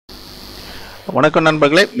வணக்கம்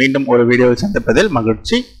நண்பர்களே, மீண்டும் ஒரு வீடியோவில் சந்திப்பதில்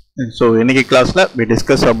மகிழ்ச்சி. So இன்னைக்கு கிளாஸ்ல we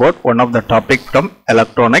discuss about one of the topic from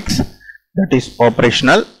electronics, that is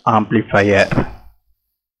operational amplifier.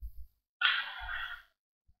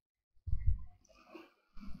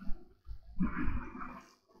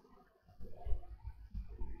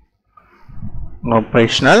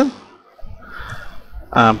 Operational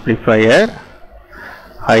amplifier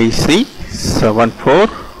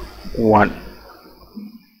IC-741.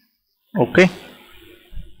 Okay,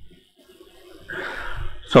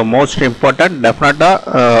 so most important, definitely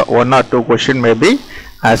one or two question may be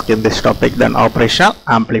asked in this topic. Then operational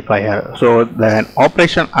amplifier. So then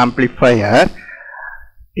operational amplifier,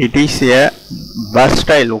 it is a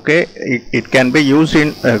versatile. Okay, it can be used in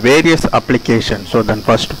various applications. So then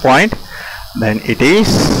first point, then it is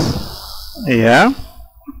a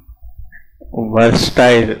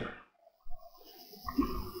versatile.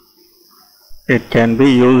 It can be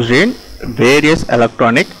used in various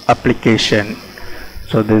electronic application.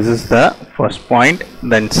 So this is the first point.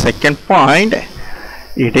 Then second point,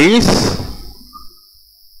 it is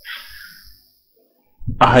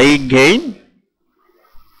high gain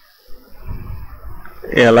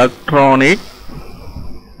electronic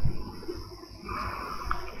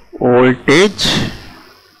voltage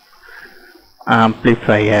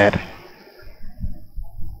amplifier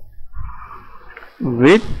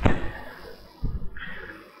with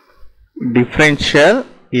differential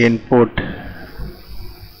input,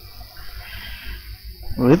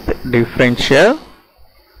 with differential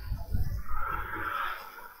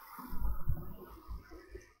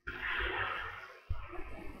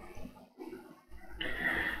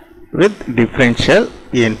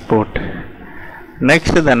input.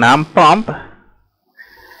 Next, the amp pump,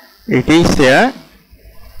 it is a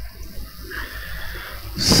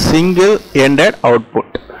single ended output.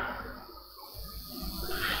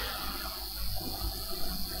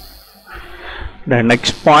 The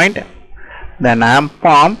next point, the amp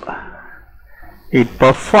pump, it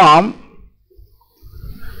perform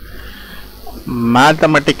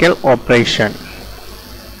mathematical operation.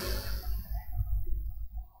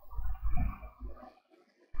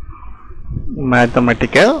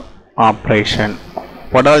 Mathematical operation.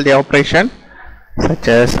 What are the operation? Such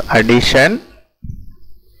as addition,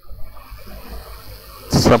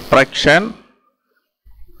 subtraction,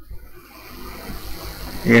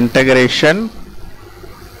 integration,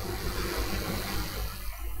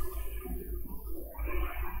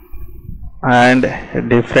 and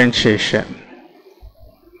differentiation.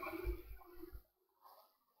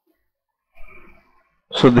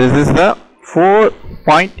 So this is the 4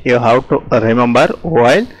 point you have to remember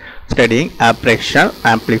while studying operational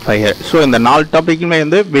amplifier. So in the null topic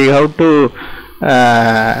we have to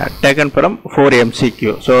taken from 4 MCQ.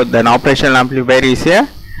 So then operational amplifier is a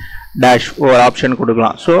dash or option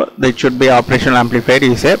kudukalam. So that should be operational amplifier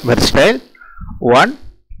is a versatile one.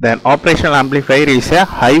 Then operational amplifier is a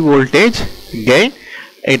high voltage gain.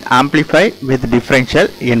 It amplify with differential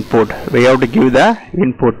input. We have to give the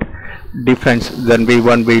input difference, then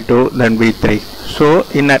V1, V2, then V3. So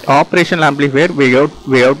in that operational amplifier we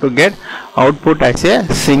have to get output as a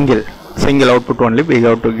single output only we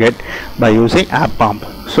have to get by using amp pump.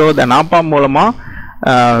 So the amp pump மூலமா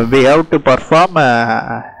we have to perform a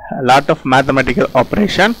lot of mathematical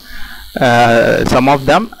operation, some of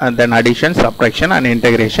them, and then addition, subtraction, and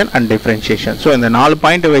integration and differentiation. So in the 4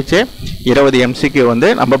 point வெச்சு 20 MCQ வந்து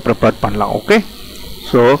நம்ம prepare பண்ணலாம். Okay,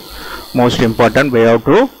 so most important we have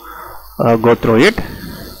to go through it.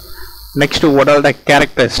 Next, what are the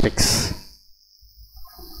characteristics?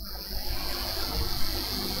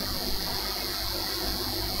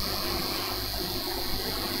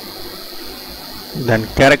 Then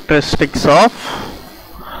characteristics of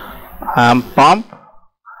amp pump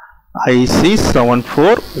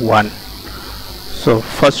IC-741. So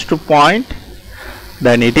first point,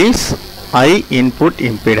 then it is high input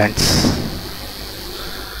impedance.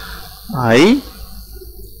 High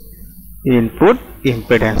input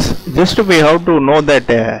impedance. Just we have to know that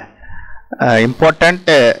important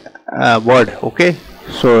word. Okay,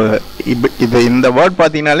 so in the word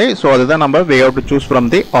pathinale, so that number we have to choose from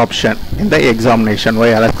the option in the examination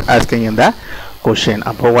while asking in the question.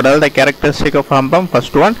 What are the characteristics of amp pump?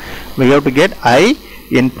 First one, we have to get high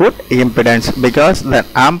input impedance because the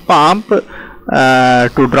amp pump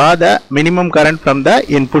to draw the minimum current from the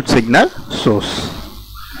input signal source.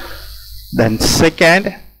 Then second,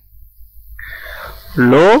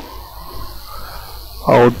 low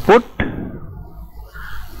output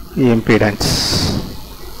impedance.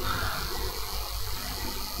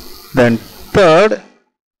 Then third,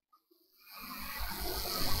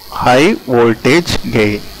 high voltage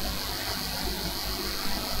gain.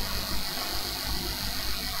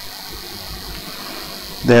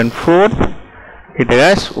 Then fourth, it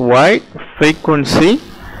has wide frequency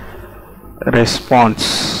response.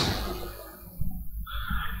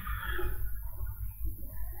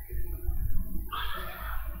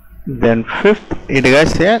 Then fifth, it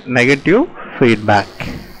has a negative feedback.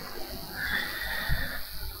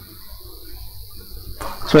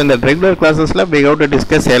 So in the regular classes we have to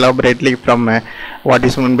discuss elaborately from what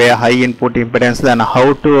is meant by a high input impedance, then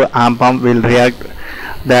how to amp pump will react,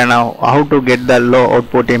 then how to get the low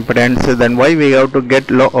output impedance, then why we have to get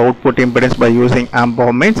low output impedance by using amp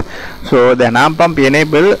pump means. So then amp pump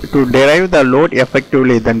enable to derive the load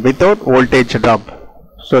effectively then without voltage drop.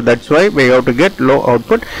 So that's why we have to get low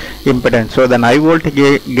output impedance. So then high voltage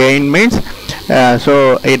gain means so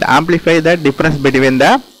it amplifies the difference between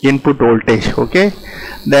the input voltage. Okay,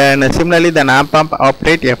 then similarly the amp pump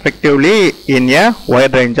operate effectively in a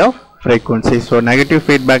wide range of frequencies. So negative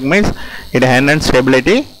feedback means it enhances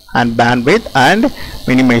stability and bandwidth and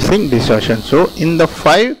minimizing distortion. So in the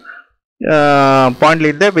 5 point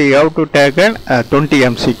leader we have to take 20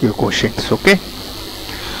 MCQ questions. Okay,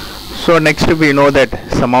 so next we know that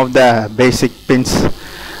some of the basic pins.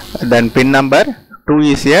 Then pin number 2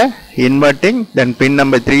 is a inverting, then pin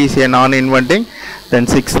number 3 is a non-inverting, then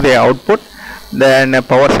 6 the output, then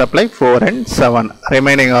power supply 4 and 7,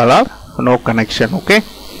 remaining all are no connection. Okay,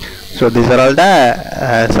 so these are all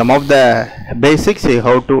the some of the basics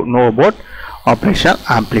how to know about operational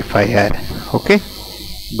amplifier. Okay,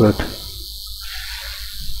 good.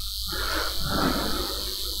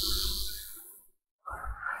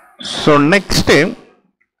 So next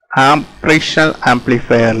operational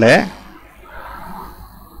amplifier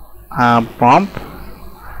pump,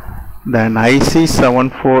 then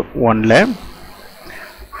IC-741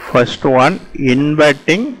 first one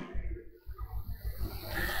inverting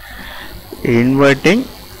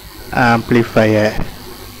amplifier.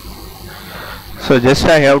 So just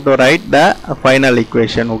I have to write the final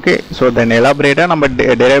equation. Okay, so then elaborator number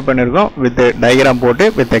derive pannirkom with the diagram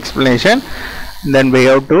pote with explanation. Then we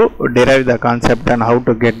have to derive the concept and how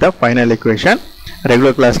to get the final equation.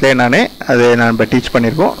 Regular class le nane ade nan teach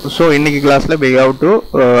pannirkom. So inniki class le we have to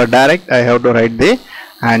direct I have to write the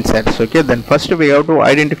answers. Okay, then first we have to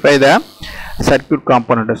identify the circuit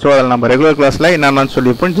component. So adha நம்ம regular class la enna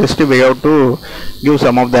sollipom, just we have to give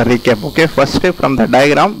some of the recap. Okay, first from the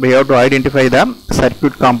diagram we have to identify the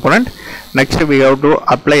circuit component. Next we have to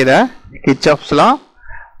apply the Kirchhoff's law.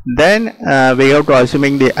 Then we have to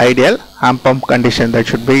assuming the ideal amp pump condition, that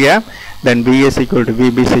should be then Vs equal to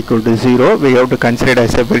Vb is equal to 0. We have to consider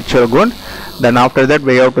as a virtual ground. Then after that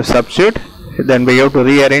we have to substitute. Then we have to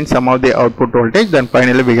rearrange some of the output voltage. Then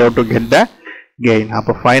finally we have to get the gain.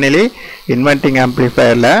 Appo finally inverting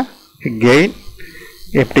amplifier la gain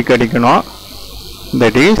eppadi kadikano,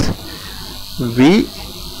 that is V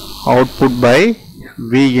output by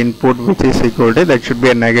V input, which is equal to, that should be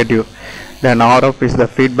a negative. Then Rf is the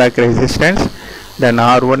feedback resistance, then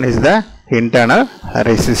R1 is the internal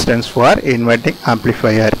resistance for inverting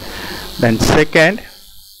amplifier. Then second,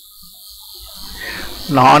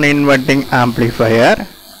 non-inverting amplifier,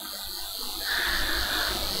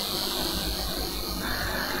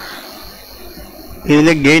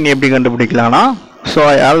 idile gain eppadi kandupidikalana. So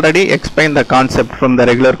I already explained the concept from the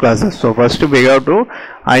regular classes. So first we have to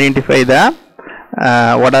identify the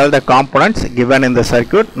what are the components given in the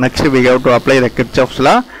circuit. Next we have to apply the Kirchhoff's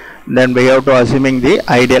law. Then we have to assuming the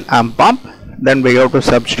ideal amp pump. Then we have to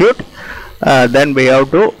substitute. Then we have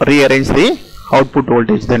to rearrange the output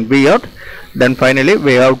voltage. Then V out. Then finally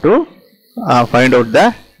we have to find out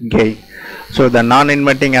the gain. So the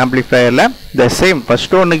non-inverting amplifier la the same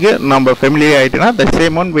first one number familiar aitna, the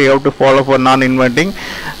same one we have to follow for non-inverting,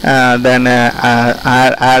 then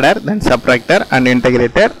adder, then subtractor and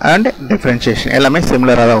integrator and differentiation ellame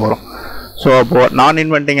similar ah varum. So about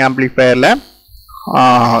non-inverting amplifier la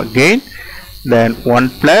gain, then 1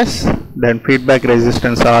 plus, then feedback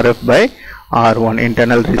resistance Rf by R1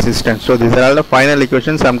 internal resistance. So these are all the final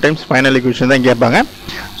equations. Sometimes final equation then kepanga.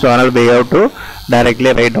 So another we have to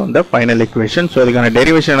directly write down the final equation. So the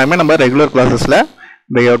derivation number regular classes la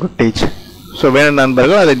we have to teach. So when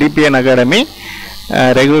nanbargal adu DPN Academy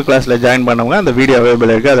regular class la join பண்ணவங்க அந்த video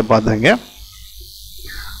available இருக்கு, அதை பாத்துங்க.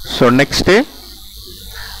 So next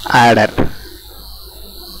adder.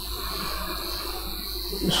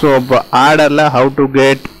 So adder la how to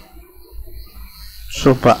get, so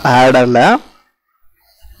adder la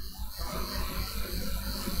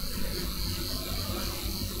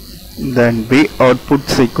then V output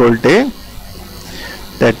is equal to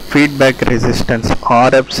that feedback resistance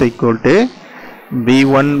Rf is equal to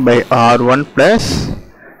V1 by R1 plus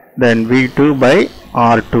then V2 by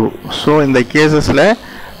R2. So in the cases la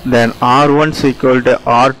then R1 is equal to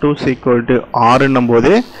R2 is equal to R number,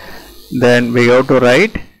 then we have to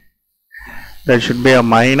write that should be a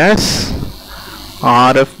minus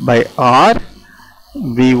RF by R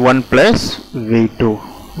V1 plus V2,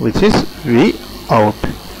 which is V out.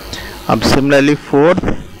 Similarly fourth,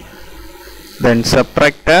 then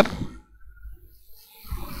subtractor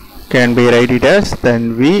can be write as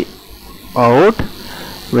then V out,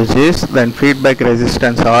 which is then feedback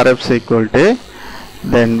resistance RF is equal to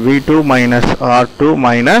then V2 minus R2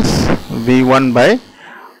 minus V1 by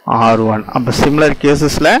R1. Similar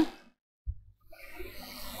cases la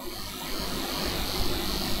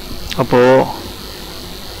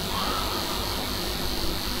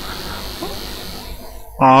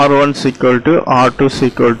R1 is equal to R2 is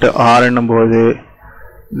equal to R number,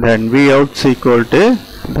 then V out is equal to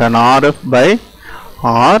then RF by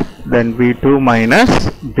R, then V2 minus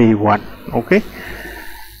V1. Okay.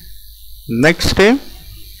 Next,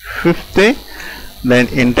 fifth, then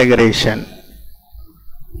integration.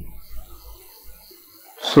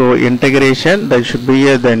 So integration, that should be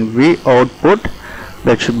a then V output,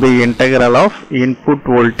 that should be integral of input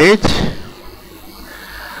voltage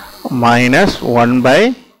minus 1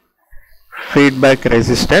 by feedback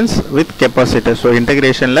resistance with capacitor. So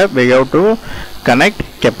integration lab we have to connect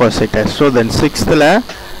capacitor. So then sixth lab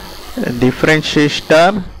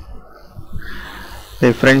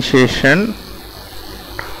differentiation,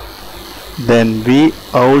 then V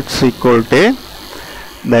out is equal to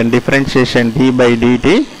then differentiation d by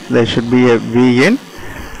dt, there should be a V in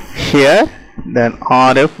here, then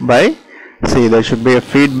RF by C, there should be a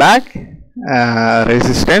feedback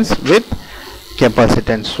resistance with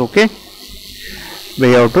capacitance. Okay,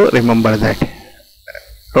 we have to remember that,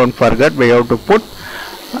 don't forget we have to put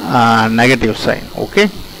negative sign. Okay,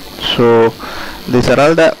 so these are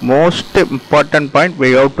all the most important point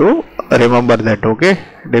we have to remember that. Okay,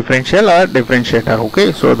 differential or differentiator.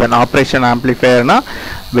 Okay, so then operation amplifier na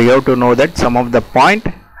we have to know that some of the point,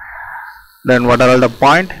 then what are all the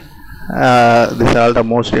point, these are all the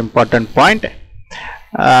most important point.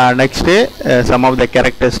 Next some of the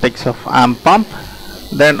characteristics of amp pump.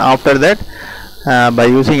 Then after that by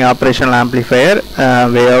using operational amplifier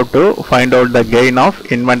we have to find out the gain of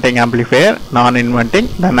inverting amplifier, non-inverting,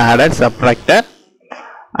 then adder, subtractor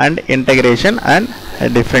and integration and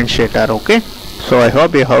differentiator. Okay, so I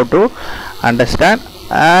hope you have to understand,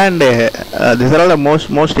 and these are all the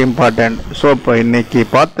most important. So இன்னைக்கு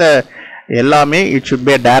பார்த்த எல்லாமே it should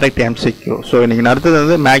be a direct MCQ. so இன்னைக்கு நடத்துது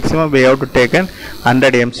வந்து maximum we have to take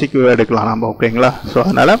 100 MCQ எடுக்கலாம் நம்ம. ஓகேங்களா, so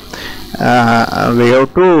அதனால் we have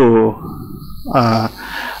to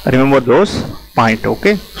remember those point.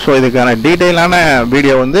 okay, so இதுக்கான டீட்டெயிலான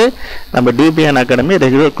வீடியோ வந்து நம்ம DPN Academy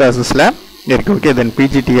ரெகுலர் கிளாஸஸில் இருக்கு. ஓகே, தென்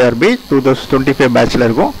PGTRB 2025 பேட்சில்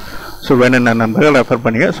இருக்கும். ஸோ வேணும்னா நம்பர்கள் ரெஃபர்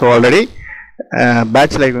பண்ணுங்க. ஸோ ஆல்ரெடி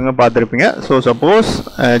பேட்சில் இருக்கவங்க பார்த்துருப்பீங்க. ஸோ சப்போஸ்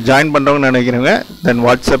ஜாயின் பண்ணுறவங்க நினைக்கிறவங்க தென்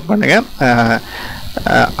வாட்ஸ்அப் பண்ணுங்கள்.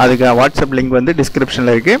 அதுக்கு வாட்ஸ்அப் லிங்க் வந்து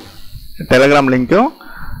டிஸ்கிரிப்ஷனில் இருக்குது, டெலகிராம் லிங்க்கும்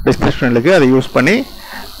டிஸ்கிரிப்ஷனில் இருக்குது, அதை யூஸ் பண்ணி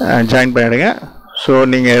ஜாயின் பண்ணிவிடுங்க. ஸோ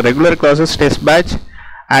நீங்கள் regular classes, test batch,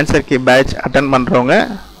 answer key batch attend பண்ணுறவங்க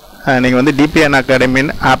நீங்கள் வந்து DPN Academy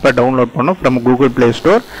ஆப்பை டவுன்லோட் பண்ணணும் ஃப்ரம் கூகுள் ப்ளே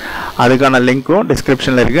ஸ்டோர். அதுக்கான லிங்க்கும்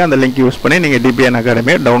டிஸ்கிரிப்ஷனில் இருக்குது. அந்த லிங்க் யூஸ் பண்ணி நீங்கள் DPN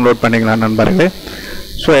Academy டவுன்லோட் பண்ணிக்கலாம் நண்பர்களே.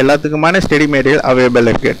 ஸோ எல்லாத்துக்குமான ஸ்டடி மெட்டீரியல் அவைலபிள்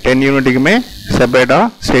இருக்குது. 10 யூனிட்டுக்குமே செப்பரேட்டாக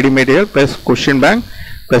study material plus question bank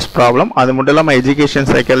plus problem, அது மட்டும் இல்லாமல் education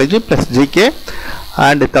psychology plus GK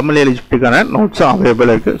and Tamil எலிஜிபிலிட்டிக்கான நோட்ஸும்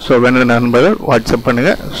available இருக்குது. ஸோ வேணும் நண்பர்கள் வாட்ஸ்அப்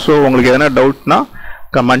பண்ணுங்கள். ஸோ உங்களுக்கு எதனா டவுட்னா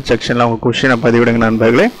கமெண்ட் செக்ஷனில் உங்கள் கொஷினை பதிவிடுங்க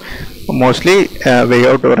நண்பர்களே. Mostly we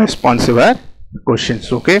have to responsive questions.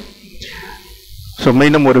 Okay, so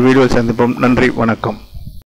மீண்டும் ஒரு வீடியோ சந்திப்போம். நன்றி, வணக்கம்.